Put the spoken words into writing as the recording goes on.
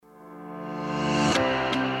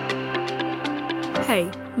Hey,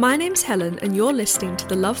 my name's Helen and you're listening to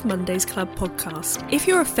the Love Mondays Club podcast. If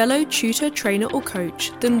you're a fellow tutor, trainer or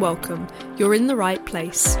coach, then welcome. You're in the right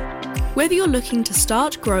place. Whether you're looking to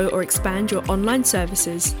start, grow or expand your online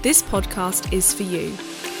services, this podcast is for you.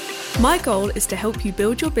 My goal is to help you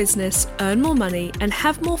build your business, earn more money and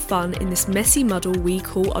have more fun in this messy muddle we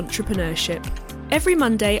call entrepreneurship. Every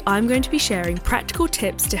Monday, I'm going to be sharing practical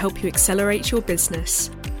tips to help you accelerate your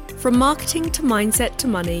business. From marketing to mindset to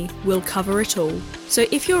money, we'll cover it all. So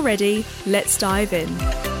if you're ready, let's dive in.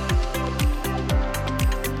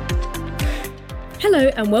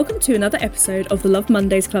 Hello and welcome to another episode of the Love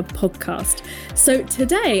Mondays Club podcast. So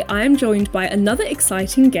today I am joined by another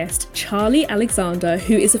exciting guest, Charlie Alexander,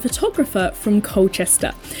 who is a photographer from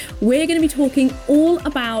Colchester. We're going to be talking all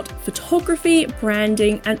about photography,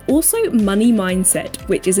 branding, and also money mindset,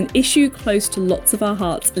 which is an issue close to lots of our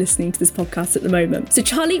hearts listening to this podcast at the moment. So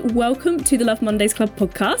Charlie, welcome to the Love Mondays Club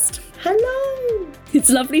podcast. Hello! It's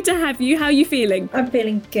lovely to have you. How are you feeling? I'm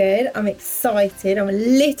feeling good. I'm excited. I'm a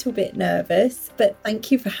little bit nervous, but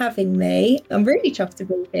thank you for having me. I'm really chuffed to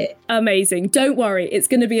be here. Amazing. Don't worry. It's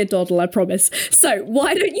going to be a doddle, I promise. So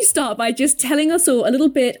why don't you start by just telling us all a little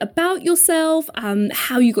bit about yourself,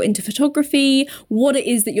 how you got into photography, what it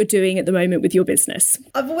is that you're doing at the moment with your business.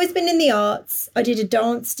 I've always been in the arts. I did a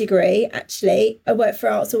dance degree, actually. I worked for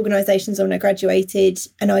arts organisations when I graduated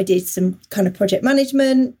and I did some kind of project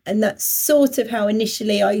management, and that's sort of how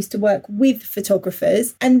initially I used to work with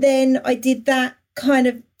photographers. And then I did that kind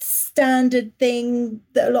of standard thing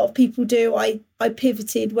that a lot of people do. I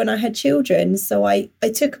pivoted when I had children. So I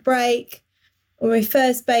took a break on my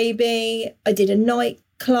first baby. I did a night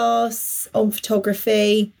class on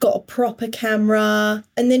photography, got a proper camera,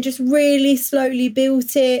 and then just really slowly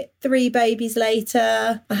built it. 3 babies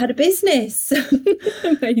later, I had a business.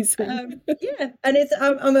 Amazing. And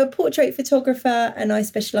I'm a portrait photographer and I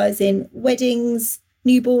specialise in weddings,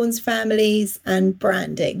 newborns, families and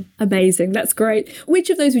branding. Amazing. That's great. Which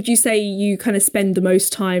of those would you say you kind of spend the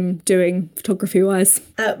most time doing photography wise?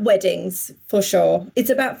 Weddings, for sure. It's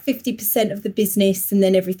about 50% of the business and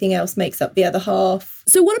then everything else makes up the other half.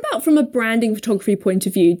 So what about from a branding photography point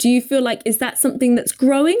of view? Do you feel like, is that something that's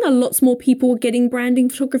growing? Are lots more people getting branding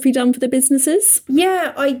photography done for their businesses?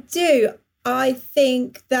 Yeah, I do. I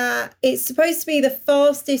think that it's supposed to be the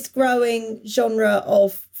fastest growing genre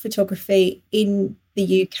of photography in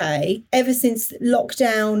the UK. Ever since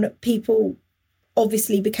lockdown, people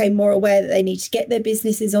obviously became more aware that they need to get their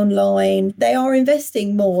businesses online. They are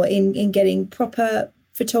investing more in getting proper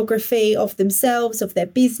photography of themselves, of their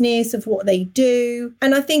business, of what they do.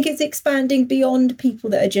 And I think it's expanding beyond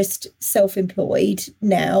people that are just self-employed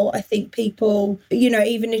now. I think people,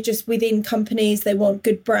 even just within companies, they want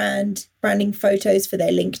good branding photos for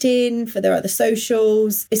their LinkedIn, for their other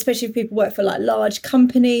socials, especially if people work for like large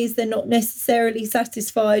companies. They're not necessarily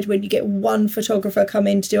satisfied when you get one photographer come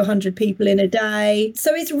in to do 100 people in a day.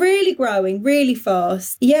 So it's really growing really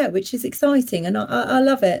fast. Yeah, which is exciting. And I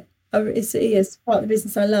love it. It is part of the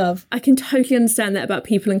business I love. I can totally understand that about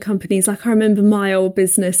people and companies. Like I remember my old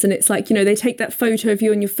business and it's like, they take that photo of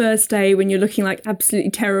you on your first day when you're looking like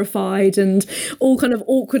absolutely terrified and all kind of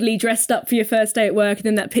awkwardly dressed up for your first day at work. And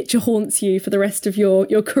then that picture haunts you for the rest of your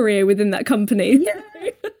career within that company.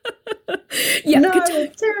 Yeah. No,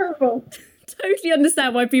 it's terrible. Totally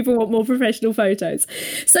understand why people want more professional photos.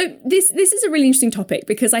 So this is a really interesting topic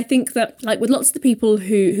because I think that like with lots of the people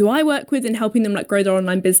who I work with and helping them like grow their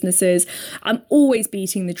online businesses, I'm always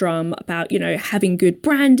beating the drum about, having good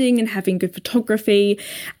branding and having good photography.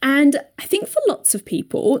 And I think for lots of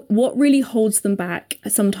people, what really holds them back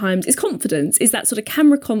sometimes is confidence, is that sort of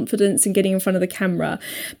camera confidence and getting in front of the camera.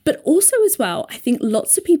 But also as well, I think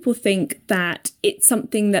lots of people think that it's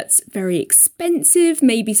something that's very expensive,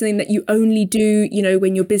 maybe something that you only do,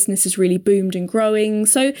 when your business is really boomed and growing.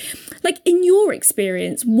 So like in your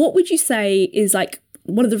experience, what would you say is like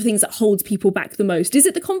one of the things that holds people back the most? Is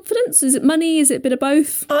it the confidence? Is it money? Is it a bit of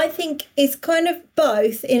both? I think it's kind of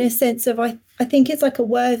both in a sense of I think it's like a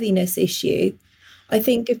worthiness issue. I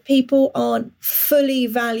think if people aren't fully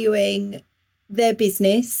valuing their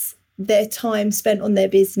business, their time spent on their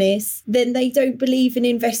business, then they don't believe in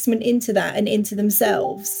investment into that and into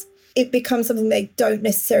themselves. It becomes something they don't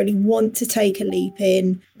necessarily want to take a leap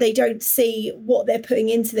in. They don't see what they're putting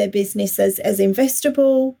into their business as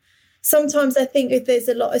investable. Sometimes I think if there's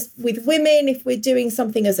a lot with women, if we're doing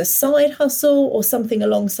something as a side hustle or something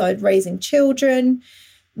alongside raising children,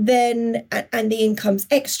 then, and the income's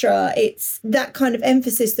extra, it's that kind of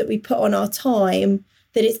emphasis that we put on our time,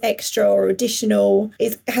 that it's extra or additional.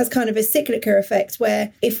 It has kind of a cyclical effect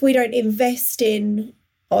where if we don't invest in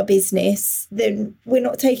our business, then we're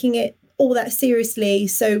not taking it all that seriously.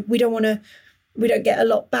 So we don't want to get a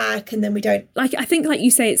lot back, and then we don't. Like, I think, like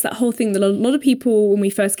you say, it's that whole thing that a lot of people, when we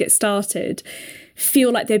first get started,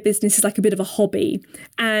 feel like their business is like a bit of a hobby.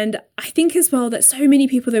 And I think as well that so many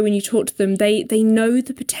people, though, when you talk to them, they know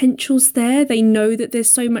the potential's there. They know that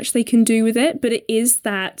there's so much they can do with it, but it is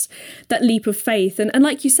that leap of faith. And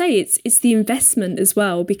like you say, it's the investment as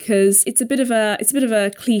well, because it's a bit of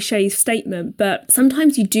a cliche statement, but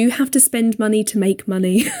sometimes you do have to spend money to make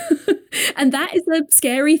money. And that is a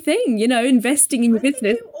scary thing, you know, investing in your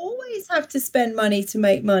business. You always have to spend money to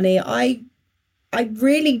make money. I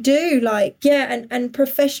really do, like, yeah, and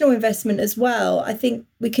professional investment as well. I think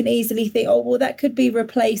we can easily think, oh, well, that could be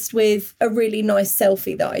replaced with a really nice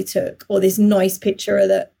selfie that I took, or this nice picture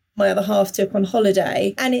that my other half took on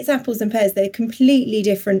holiday. And it's apples and pears. They're completely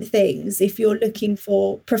different things. If you're looking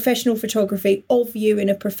for professional photography of you in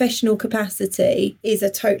a professional capacity, is a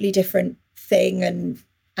totally different thing. And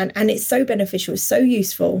it's so beneficial, it's so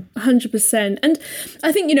useful. 100%. And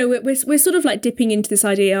I think, you know, we're sort of like dipping into this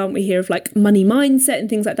idea, aren't we, here, of like money mindset and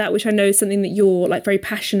things like that, which I know is something that you're like very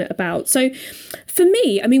passionate about. So for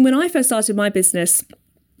me, I mean, when I first started my business,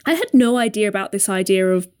 I had no idea about this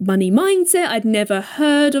idea of money mindset. I'd never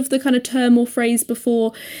heard of the kind of term or phrase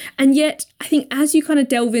before. And yet, I think as you kind of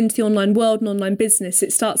delve into the online world and online business,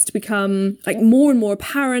 it starts to become like more and more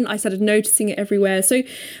apparent. I started noticing it everywhere. So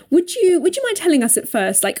would you mind telling us at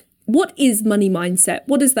first, like, what is money mindset?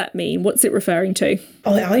 What does that mean? What's it referring to?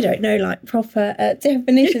 Oh, I don't know, like proper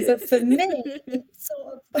definitions. But for me, it's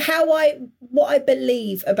sort of what I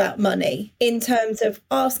believe about money in terms of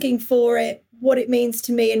asking for it, what it means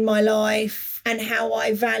to me in my life, and how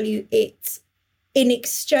I value it in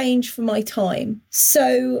exchange for my time.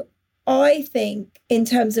 So I think in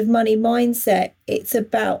terms of money mindset, it's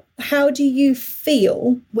about how do you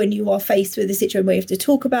feel when you are faced with a situation where you have to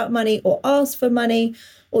talk about money or ask for money,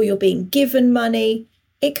 or you're being given money.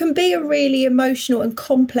 It can be a really emotional and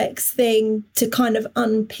complex thing to kind of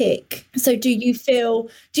unpick. So do you feel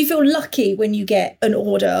lucky when you get an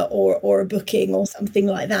order or a booking or something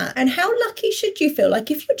like that? And how lucky should you feel?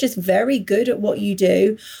 Like, if you're just very good at what you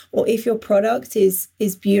do, or if your product is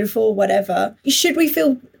beautiful, whatever, should we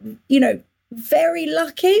feel, you know, very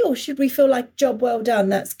lucky, or should we feel like job well done,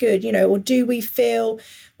 that's good, you know? Or do we feel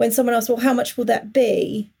when someone asks, well, how much will that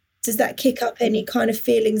be? Does that kick up any kind of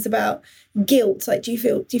feelings about guilt? Like, do you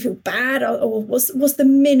feel bad, or what's the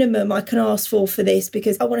minimum I can ask for this,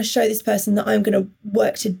 because I want to show this person that I'm going to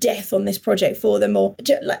work to death on this project for them, or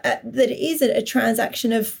that it is a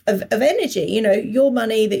transaction of energy, you know, your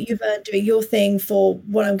money that you've earned doing your thing for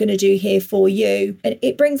what I'm going to do here for you. And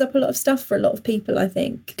it brings up a lot of stuff for a lot of people, I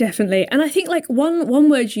think. Definitely. And I think like one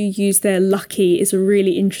word you use there, lucky, is a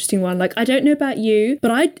really interesting one. Like, I don't know about you,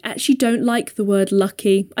 but I actually don't like the word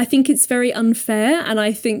lucky. I think it's very unfair, and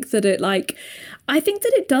I think that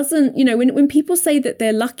it doesn't, you know, when people say that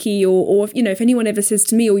they're lucky, or you know, if anyone ever says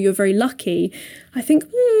to me, oh, you're very lucky, I think,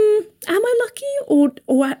 am I lucky, or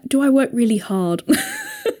do I work really hard?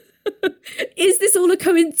 Is this all a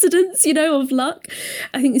coincidence, you know, of luck?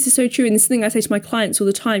 I think this is so true. And this thing I say to my clients all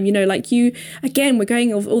the time, you know, like you, again, we're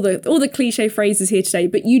going off all the cliche phrases here today,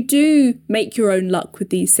 but you do make your own luck with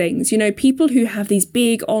these things. You know, people who have these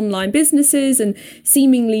big online businesses and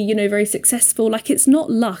seemingly, you know, very successful, like, it's not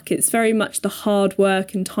luck. It's very much the hard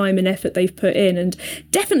work and time and effort they've put in, and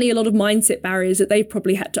definitely a lot of mindset barriers that they've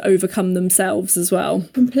probably had to overcome themselves as well.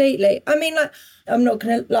 Completely. I mean, like, I'm not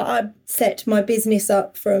going to, I set my business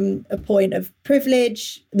up from a point of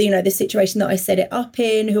privilege, you know, the situation that I set it up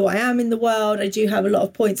in, who I am in the world. I do have a lot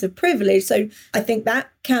of points of privilege. So I think that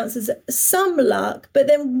counts as some luck. But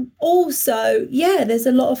then also, yeah, there's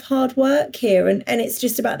a lot of hard work here. And it's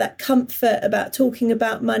just about that comfort, about talking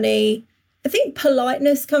about money. I think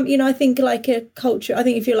politeness you know, I think like a culture, I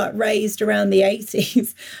think if you're like raised around the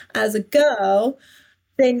 80s as a girl,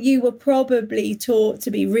 then you were probably taught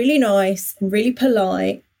to be really nice and really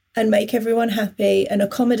polite and make everyone happy and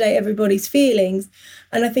accommodate everybody's feelings.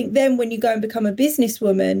 And I think then when you go and become a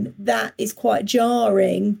businesswoman, that is quite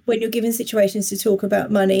jarring when you're given situations to talk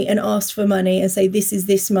about money and ask for money and say, this is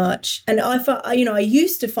this much. And I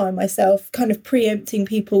used to find myself kind of preempting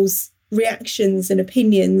people's reactions and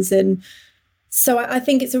opinions. And so I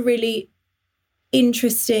think it's a really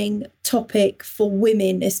interesting topic for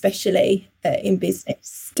women, especially in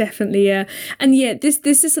business. Definitely, yeah. And yeah, this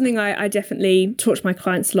is something I definitely talk to my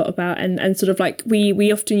clients a lot about, and sort of like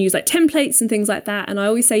we often use like templates and things like that. And I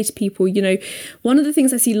always say to people, you know, one of the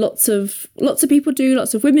things I see lots of people do,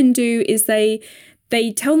 lots of women do, is they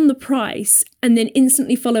they tell them the price and then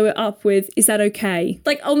instantly follow it up with, is that okay?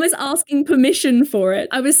 Like almost asking permission for it.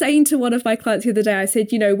 I was saying to one of my clients the other day, I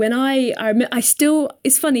said, you know, when I still,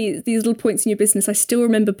 it's funny, these little points in your business, I still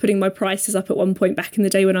remember putting my prices up at one point back in the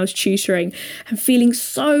day when I was tutoring and feeling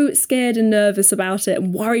so scared and nervous about it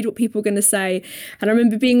and worried what people were going to say. And I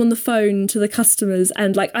remember being on the phone to the customers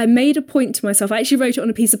and like, I made a point to myself, I actually wrote it on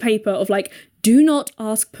a piece of paper of like, do not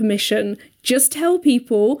ask permission. Just tell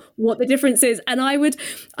people what the difference is. And I would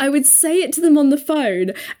say it to them on the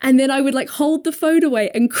phone, and then I would like hold the phone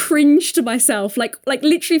away and cringe to myself, like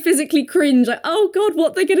literally physically cringe, like, oh God,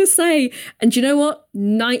 what they're gonna say. And you know what?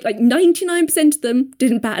 99% of them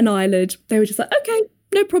didn't bat an eyelid. They were just like, okay,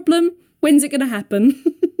 no problem. When's it gonna happen?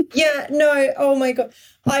 Yeah, no, oh my God.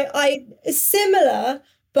 I similar,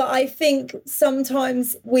 but I think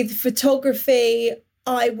sometimes with photography,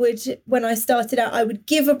 I would, when I started out, I would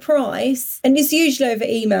give a price, and it's usually over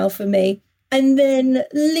email for me, and then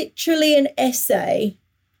literally an essay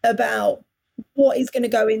about what is going to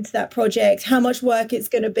go into that project, how much work it's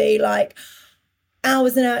going to be, like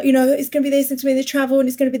hours and hours, you know, it's going to be this, it's going to be the travel, and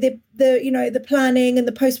it's going to be the you know, the planning and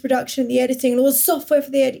the post-production, the editing, and all the software for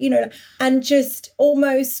the edit, you know, and just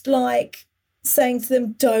almost like saying to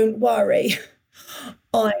them, don't worry.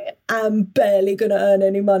 I am barely going to earn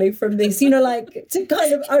any money from this, you know, like to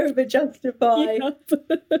kind of over justify, kind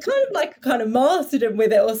of like a kind of martyrdom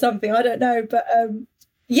with it or something. I don't know. But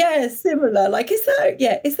yeah, similar. Like, is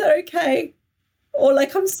that okay? Or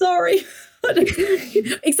like, I'm sorry.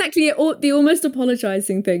 Exactly, the almost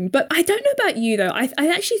apologizing thing. But I don't know about you though. I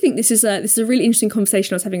actually think this is a really interesting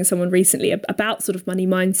conversation I was having with someone recently about sort of money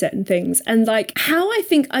mindset and things, and like how I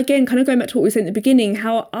think, again, kind of going back to what we said at the beginning,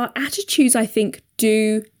 how our attitudes, I think,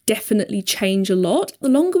 do definitely change a lot. The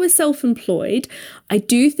longer we're self-employed, I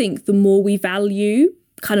do think the more we value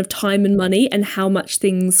kind of time and money and how much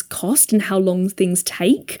things cost and how long things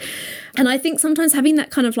take. And I think sometimes having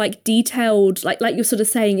that kind of like detailed, like you're sort of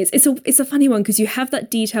saying, it's a funny one because you have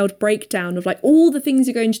that detailed breakdown of like all the things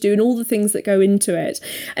you're going to do and all the things that go into it.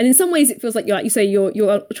 And in some ways it feels like you say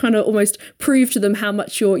you're trying to almost prove to them how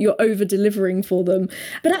much you're over delivering for them.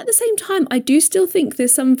 But at the same time, I do still think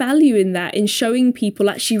there's some value in that, in showing people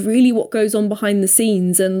actually really what goes on behind the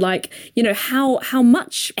scenes and like, you know, how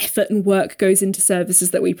much effort and work goes into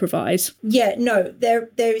services that we provide. Yeah, no, there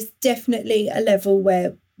is definitely a level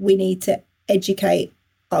where we need to educate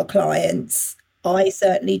our clients. I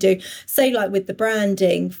certainly do. Say like with the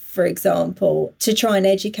branding, for example, to try and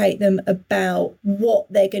educate them about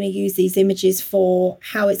what they're going to use these images for,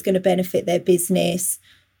 how it's going to benefit their business,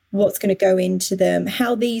 what's going to go into them,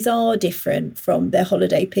 how these are different from their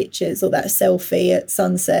holiday pictures or that selfie at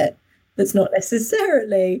sunset that's not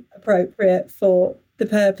necessarily appropriate for the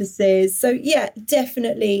purposes. So yeah,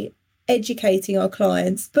 definitely educating our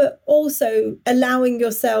clients, but also allowing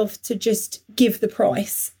yourself to just give the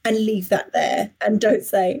price and leave that there and don't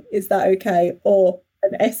say, is that okay? Or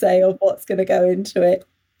an essay of what's going to go into it,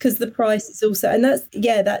 because the price is also, and that's,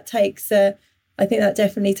 yeah, that takes, I think that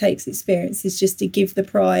definitely takes experience, is just to give the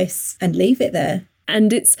price and leave it there.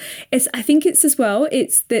 And it's I think it's as well,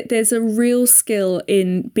 it's that there's a real skill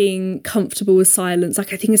in being comfortable with silence.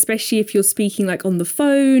 Like I think especially if you're speaking like on the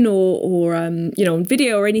phone or you know, on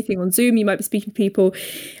video or anything, on Zoom, you might be speaking to people.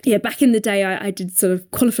 Yeah, back in the day, I did sort of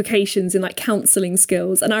qualifications in like counselling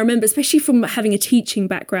skills. And I remember, especially from having a teaching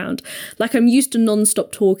background, like I'm used to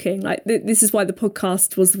non-stop talking. Like this is why the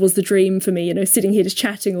podcast was the dream for me, you know, sitting here just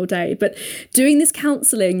chatting all day. But doing this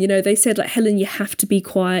counselling, you know, they said like, Helen, you have to be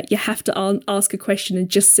quiet. You have to ask a question and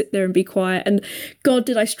just sit there and be quiet. And God,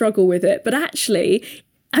 did I struggle with it. But actually,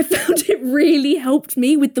 I found it really helped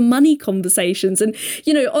me with the money conversations. And,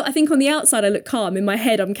 you know, I think on the outside, I look calm. In my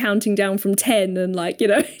head, I'm counting down from 10 and like, you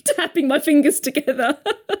know, tapping my fingers together.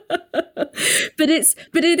 But it's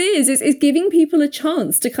giving people a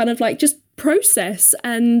chance to kind of like just process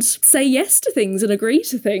and say yes to things and agree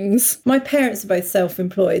to things. My parents are both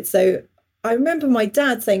self-employed, so I remember my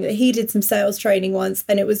dad saying that he did some sales training once,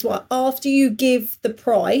 and it was what, after you give the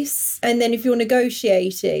price, and then if you're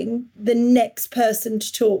negotiating, the next person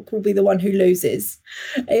to talk will be the one who loses.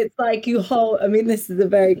 It's like you hold, I mean, this is a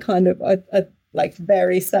very kind of a like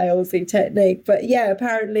very salesy technique, but yeah,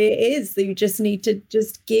 apparently it is. You just need to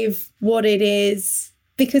just give what it is,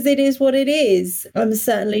 because it is what it is. I'm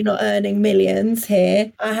certainly not earning millions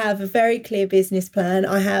here. I have a very clear business plan.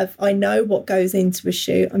 I know what goes into a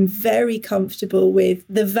shoot. I'm very comfortable with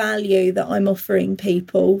the value that I'm offering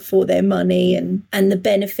people for their money and the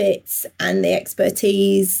benefits and the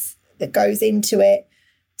expertise that goes into it.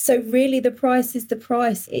 So really the price is the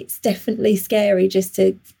price. It's definitely scary just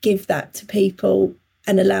to give that to people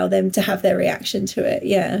and allow them to have their reaction to it.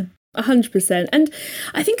 Yeah. 100%. And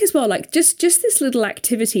I think as well, like just this little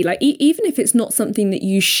activity, like even if it's not something that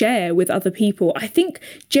you share with other people, I think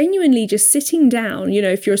genuinely just sitting down, you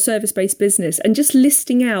know, if you're a service-based business, and just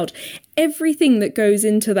listing out everything that goes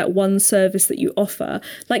into that one service that you offer,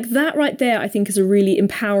 like that right there, I think is a really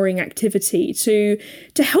empowering activity to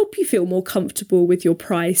help you feel more comfortable with your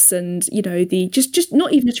price, and, you know, the just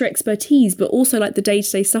not even your expertise, but also like the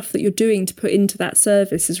day-to-day stuff that you're doing to put into that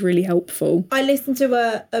service is really helpful. I listened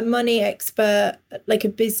to a money expert, like a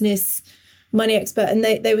business money expert, and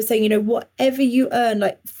they were saying, you know, whatever you earn,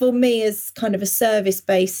 like for me as kind of a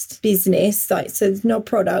service-based business, like, so it's not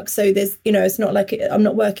product, so there's, you know, it's not like I'm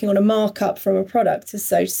not working on a markup from a product,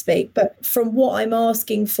 so to speak, but from what I'm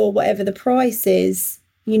asking for, whatever the price is,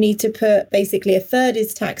 you need to put basically a third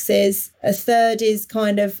is taxes, a third is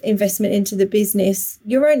kind of investment into the business.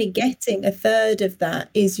 You're only getting a third of that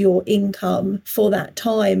is your income for that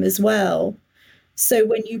time as well. So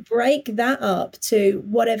when you break that up to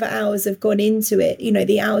whatever hours have gone into it, you know,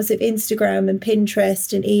 the hours of Instagram and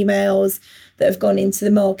Pinterest and emails that have gone into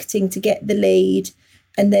the marketing to get the lead,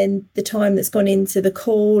 and then the time that's gone into the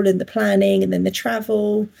call and the planning and then the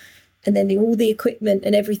travel, and then all the equipment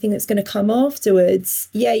and everything that's going to come afterwards.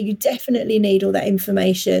 Yeah, you definitely need all that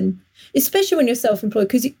information, especially when you're self-employed,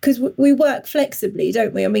 because we work flexibly,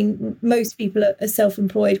 don't we? I mean, most people are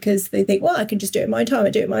self-employed because they think, well, I can just do it in my own time. I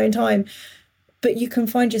do it in my own time. But you can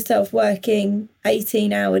find yourself working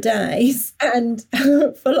 18-hour days and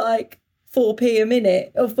for like 4p a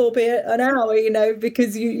minute or 4p an hour, you know,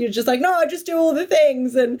 because you're just like, no, I just do all the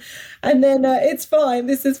things. And then it's fine.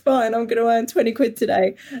 This is fine. I'm going to earn 20 quid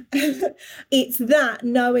today. It's that,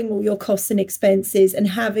 knowing all your costs and expenses and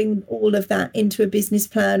having all of that into a business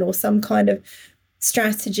plan or some kind of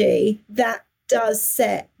strategy that does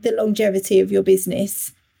set the longevity of your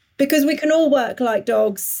business. Because we can all work like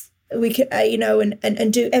dogs. We can, you know,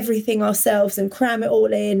 and do everything ourselves and cram it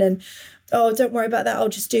all in, and, oh, don't worry about that, I'll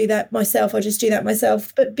just do that myself.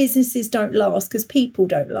 But businesses don't last because people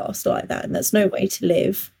don't last like that, and that's no way to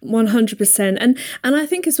live. 100%. And I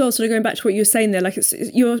think as well, sort of going back to what you were saying there, like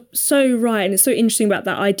you're so right, and it's so interesting about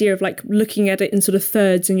that idea of like looking at it in sort of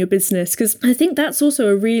thirds in your business, because I think that's also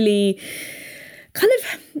a really kind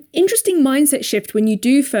of interesting mindset shift when you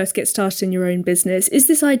do first get started in your own business, is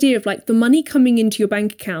this idea of like the money coming into your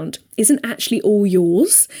bank account isn't actually all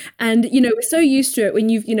yours. And, you know, we're so used to it when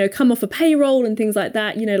you've, you know, come off a payroll and things like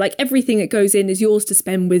that, you know, like everything that goes in is yours to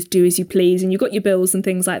spend with, do as you please, and you've got your bills and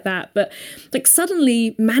things like that. But like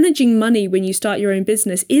suddenly managing money when you start your own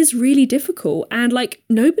business is really difficult. And like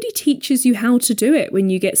nobody teaches you how to do it when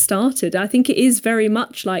you get started. I think it is very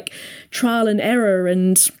much like trial and error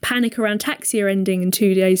and panic around tax year ending in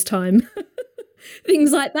 2 days' time.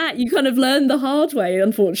 Things like that. You kind of learn the hard way,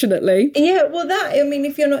 unfortunately. Yeah, well, that, I mean,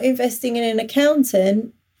 if you're not investing in an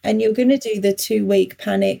accountant and you're going to do the 2-week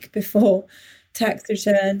panic before tax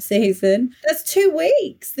return season, that's 2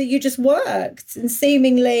 weeks that you just worked, and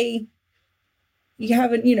seemingly you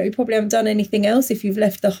haven't, you know, you probably haven't done anything else if you've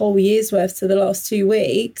left the whole year's worth to the last 2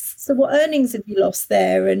 weeks. So what earnings have you lost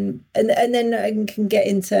there? And then I can get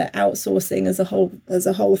into outsourcing as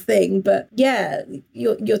a whole thing. But yeah,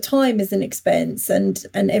 your time is an expense, and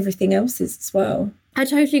everything else is as well. I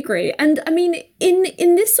totally agree. And I mean,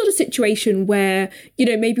 in this sort of situation where, you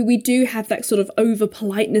know, maybe we do have that sort of over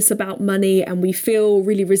politeness about money and we feel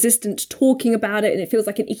really resistant to talking about it and it feels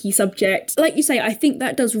like an icky subject. Like you say, I think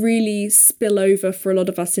that does really spill over for a lot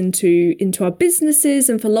of us into our businesses,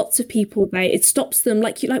 and for lots of people, it stops them,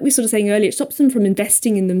 like we were sort of saying earlier, it stops them from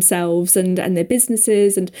investing in themselves and their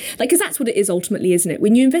businesses, and like, because that's what it is ultimately, isn't it?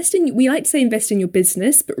 When you we like to say invest in your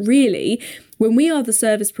business, but really, when we are the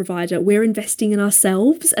service provider, we're investing in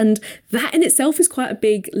ourselves. And that in itself is quite a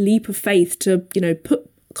big leap of faith to, you know, put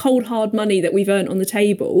cold, hard money that we've earned on the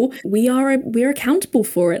table. We're accountable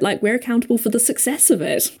for it. Like, we're accountable for the success of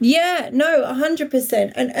it. Yeah, no,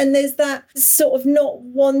 100%. And there's that sort of not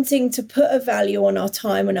wanting to put a value on our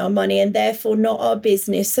time and our money, and therefore not our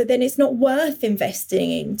business. So then it's not worth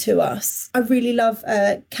investing into us. I really love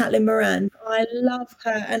Caitlin Moran. I love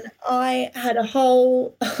her. And I had a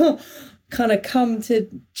whole kind of come to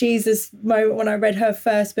Jesus moment when I read her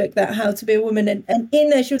first book, that How to Be a Woman, and in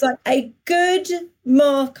there she was like, a good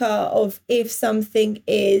marker of if something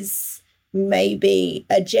is maybe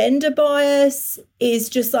a gender bias is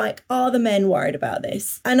just like, are the men worried about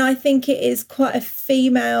this? And I think it is quite a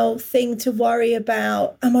female thing to worry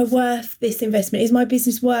about. Am I worth this investment? Is my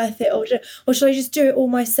business worth it? Or should I just do it all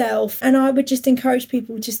myself? And I would just encourage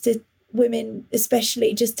people, women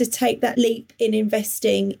especially, just to take that leap in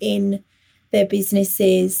investing in their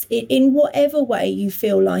businesses in whatever way you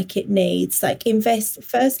feel like it needs. Like invest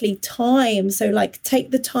firstly time. So like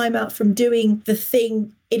take the time out from doing the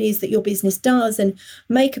thing it is that your business does and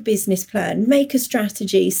make a business plan, make a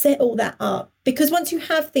strategy, set all that up. Because once you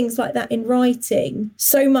have things like that in writing,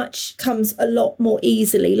 so much comes a lot more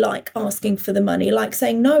easily, like asking for the money, like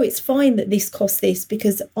saying, no, it's fine that this costs this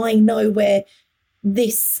because I know where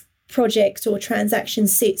this project or transaction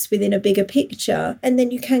sits within a bigger picture. And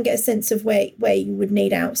then you can get a sense of where you would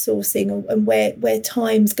need outsourcing and where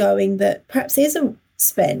time's going that perhaps isn't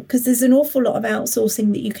spent, because there's an awful lot of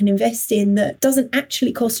outsourcing that you can invest in that doesn't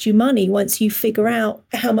actually cost you money once you figure out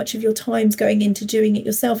how much of your time's going into doing it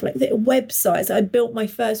yourself. Like the websites, I built my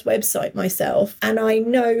first website myself, and I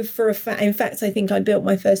know for a fact, in fact I think I built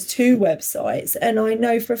my first 2 websites, and I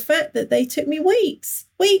know for a fact that they took me weeks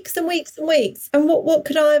and weeks and weeks. And what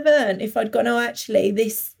could I have earned if I'd gone, oh actually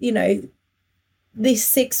this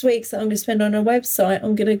 6 weeks that I'm going to spend on a website,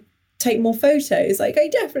 I'm going to take more photos? Like I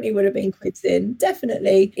definitely would have been quids in,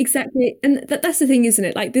 definitely. Exactly. And that's the thing, isn't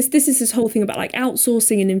it? Like this is this whole thing about like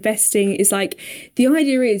outsourcing and investing is like, the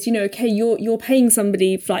idea is, okay, you're paying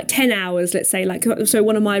somebody for like 10 hours, let's say. Like, so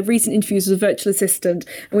one of my recent interviews was a virtual assistant,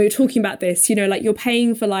 and we were talking about this, like you're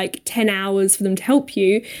paying for like 10 hours for them to help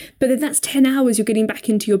you, but then that's 10 hours you're getting back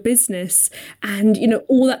into your business, and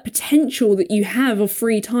all that potential that you have of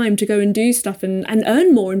free time to go and do stuff and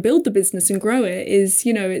earn more and build the business and grow it is,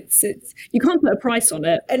 it's you can't put a price on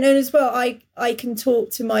it. And then as well, I can talk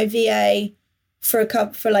to my VA for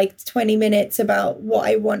like 20 minutes about what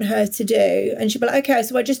I want her to do, and she'll be like, okay,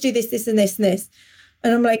 so I just do this, this, and this, and this,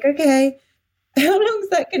 and I'm like, okay, how long is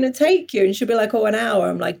that going to take you? And she'll be like, oh, an hour.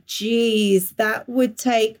 I'm like, geez, that would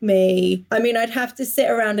take me. I mean, I'd have to sit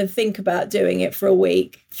around and think about doing it for a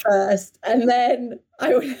week first, and then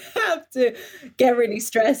I would have to get really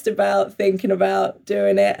stressed about thinking about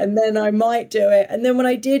doing it, and then I might do it. And then when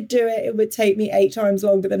I did do it, it would take me 8 times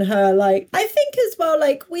longer than her. Like, I think as well,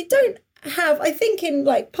 like we don't have, I think in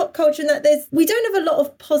like pop culture and that we don't have a lot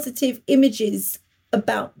of positive images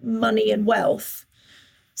about money and wealth.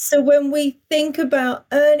 So when we think about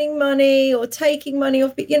earning money or taking money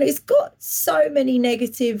off, it's got so many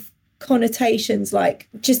negative connotations, like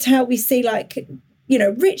just how we see like,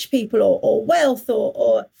 rich people or wealth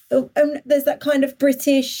or there's that kind of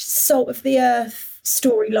British salt of the earth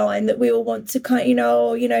storyline that we all want to kind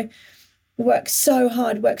of, work so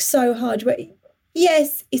hard.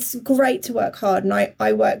 Yes, it's great to work hard, and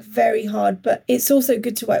I work very hard, but it's also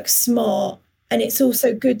good to work smart. And it's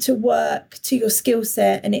also good to work to your skill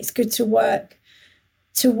set, and it's good to work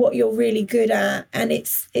to what you're really good at. And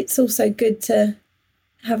it's also good to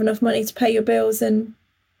have enough money to pay your bills and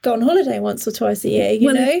go on holiday once or twice a year,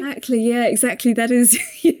 you know? Exactly. Yeah, exactly. That is,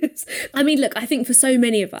 yes. I mean, look, I think for so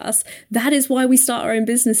many of us, that is why we start our own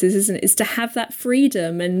businesses, isn't it? Is to have that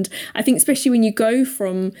freedom. And I think especially when you go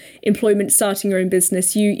from employment, starting your own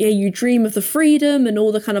business, you dream of the freedom and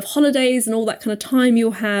all the kind of holidays and all that kind of time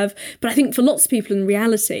you'll have. But I think for lots of people in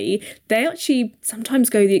reality, they actually sometimes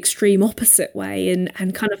go the extreme opposite way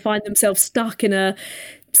and kind of find themselves stuck in a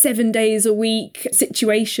 7 days a week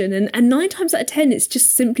situation, and 9 times out of 10 it's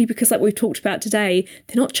just simply because, like we've talked about today,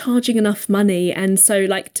 they're not charging enough money, and so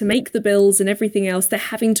like to make the bills and everything else they're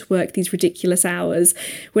having to work these ridiculous hours,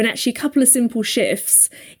 when actually a couple of simple shifts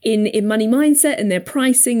in money mindset and their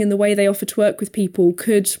pricing and the way they offer to work with people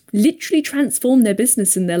could literally transform their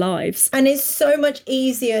business and their lives. And it's so much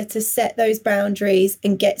easier to set those boundaries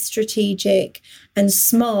and get strategic and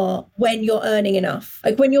smart when you're earning enough.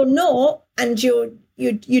 Like when you're not, and you're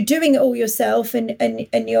doing it all yourself, and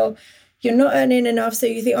you're not earning enough, so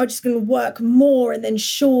you think, I'm just going to work more and then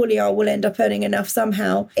surely I will end up earning enough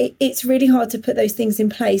somehow. It's really hard to put those things in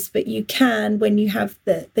place, but you can when you have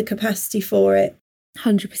the capacity for it.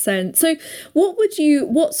 100%. So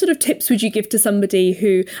what sort of tips would you give to somebody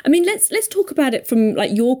who, I mean, let's talk about it from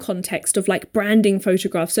like your context of like branding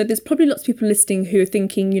photographs. So there's probably lots of people listening who are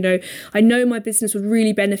thinking, I know my business would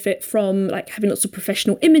really benefit from like having lots of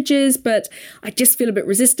professional images, but I just feel a bit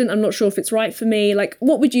resistant. I'm not sure if it's right for me. Like,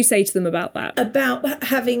 what would you say to them about that? About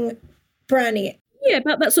having branding. Yeah,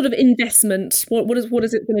 about that sort of investment. What is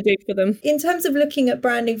it going to do for them? In terms of looking at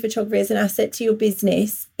branding photography as an asset to your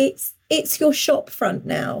business, it's your shop front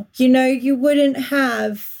now. You wouldn't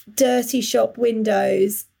have dirty shop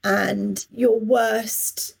windows and your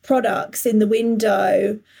worst products in the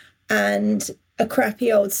window and a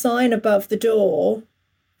crappy old sign above the door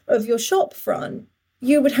of your shop front.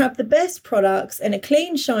 You would have the best products and a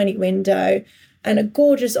clean, shiny window and a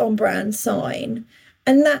gorgeous on-brand sign.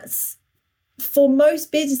 And that's, for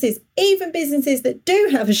most businesses, even businesses that do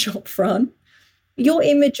have a shop front, your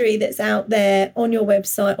imagery that's out there on your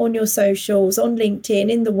website, on your socials, on LinkedIn,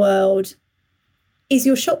 in the world is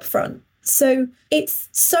your shop front. So it's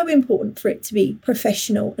so important for it to be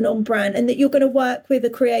professional and on brand, and that you're going to work with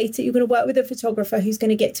a creator, you're going to work with a photographer who's going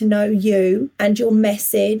to get to know you and your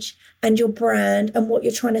message and your brand and what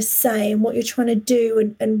you're trying to say and what you're trying to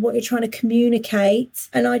do and what you're trying to communicate.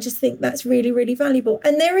 And I just think that's really, really valuable.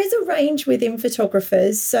 And there is a range within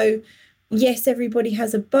photographers. So yes, everybody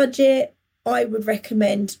has a budget. I would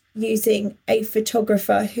recommend using a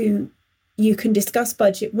photographer who you can discuss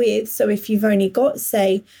budget with. So if you've only got,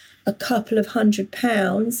 say, a couple of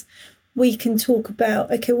 £100, we can talk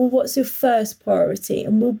about, okay, well, what's your first priority?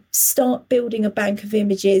 And we'll start building a bank of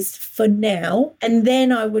images for now. And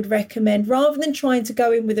then I would recommend, rather than trying to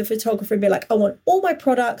go in with a photographer and be like, I want all my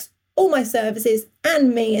products, all my services,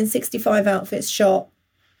 and me in 65 outfits shot,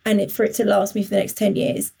 and for it to last me for the next 10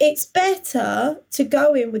 years. It's better to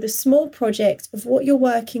go in with a small project of what you're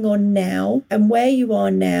working on now and where you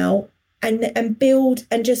are now, and build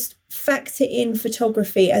and just factor in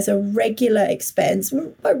photography as a regular expense.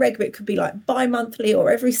 By regular, it could be like bi-monthly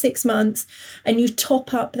or every 6 months, and you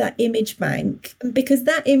top up that image bank, because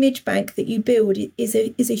that image bank that you build is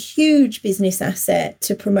a huge business asset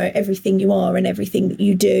to promote everything you are and everything that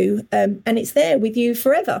you do, and it's there with you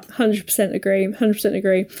forever. 100% agree. 100%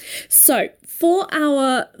 agree. So for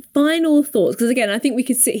our final thoughts, because again, I think we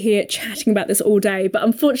could sit here chatting about this all day, but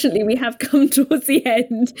unfortunately we have come towards the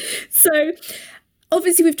end. So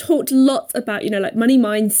obviously we've talked lots about, like money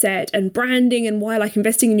mindset and branding, and why like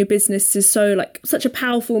investing in your business is so like such a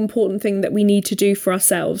powerful, important thing that we need to do for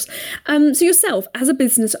ourselves. So yourself as a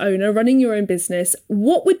business owner running your own business,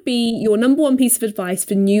 what would be your number one piece of advice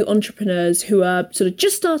for new entrepreneurs who are sort of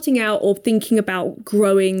just starting out or thinking about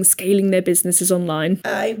growing, scaling their businesses online?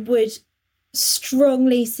 I would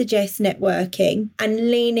strongly suggest networking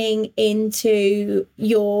and leaning into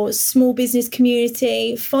your small business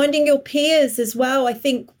community, finding your peers as well. I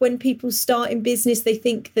think when people start in business, they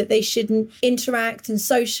think that they shouldn't interact and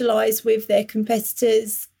socialize with their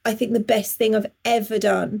competitors. I think the best thing I've ever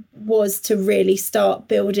done was to really start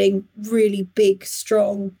building really big,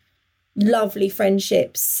 strong, lovely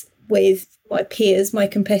friendships with my peers, my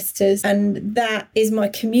competitors. And that is my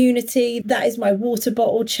community. That is my water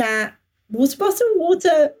bottle chat. Water bottle,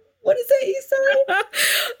 water. What is it you say?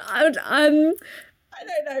 I don't know.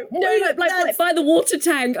 No, like by the water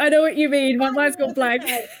tank. I know what you mean. My mind's gone blank.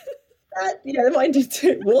 Mine did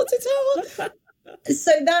too. Water tower.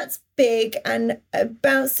 So that's big, and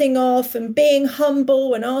bouncing off and being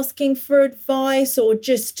humble and asking for advice, or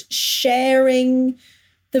just sharing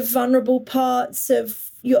the vulnerable parts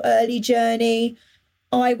of your early journey.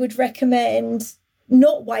 I would recommend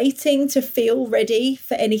not waiting to feel ready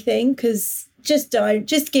for anything, because just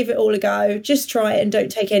give it all a go. Just try it and don't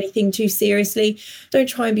take anything too seriously. Don't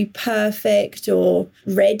try and be perfect or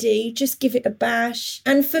ready. Just give it a bash.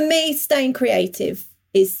 And for me, staying creative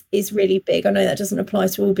is really big. I know that doesn't apply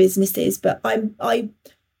to all businesses, but I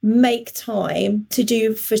make time to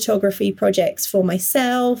do photography projects for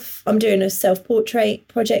myself. I'm doing a self-portrait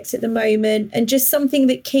project at the moment, and just something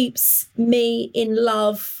that keeps me in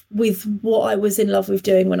love with what I was in love with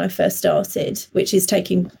doing when I first started, which is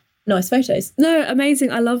taking nice photos. No,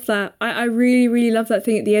 amazing. I love that. I really, really love that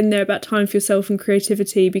thing at the end there about time for yourself and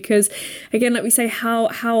creativity, because again, like we say,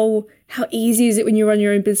 how easy is it when you run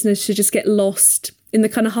your own business to just get lost in the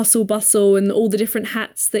kind of hustle bustle and all the different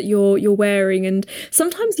hats that you're wearing, and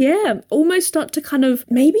sometimes almost start to kind of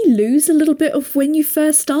maybe lose a little bit of when you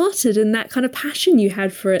first started and that kind of passion you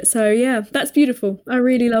had for it. So yeah, that's beautiful. I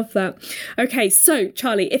really love that. Okay, so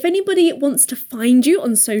Charlie, if anybody wants to find you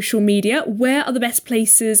on social media, where are the best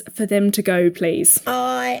places for them to go, please?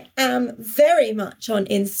 I am very much on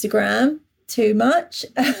Instagram. Too much.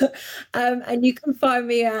 And you can find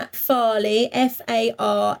me at Farlie,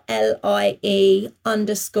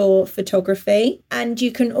 FARLIE_photography. And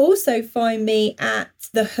you can also find me at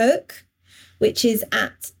The Hook, which is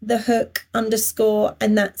at The Hook_,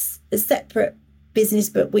 and that's a separate business,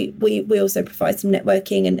 but we also provide some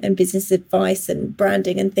networking and business advice and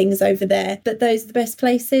branding and things over there. But those are the best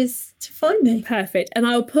places to find me. Perfect. And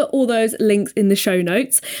I'll put all those links in the show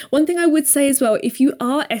notes. One thing I would say as well, if you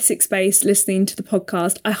are Essex based listening to the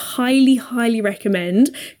podcast, I highly, highly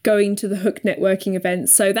recommend going to the Hook networking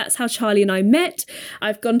events. So that's how Charlie and I met.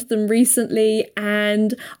 I've gone to them recently,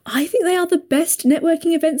 and I think they are the best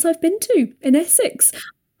networking events I've been to in Essex.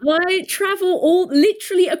 I travel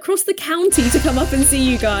literally across the county to come up and see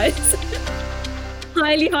you guys.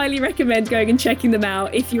 highly recommend going and checking them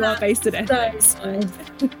out if you are based in Essex.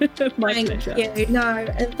 My pleasure. Thank you. No,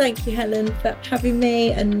 and thank you, Helen, for having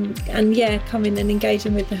me and coming and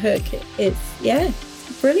engaging with The Hook.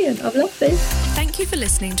 It's brilliant. I've loved this. Thank you for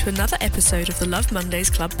listening to another episode of the Love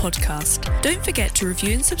Mondays Club podcast. Don't forget to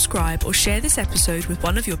review and subscribe or share this episode with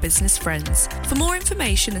one of your business friends. For more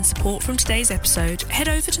information and support from today's episode, head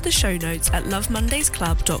over to the show notes at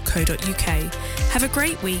lovemondaysclub.co.uk. Have a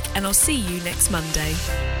great week, and I'll see you next Monday.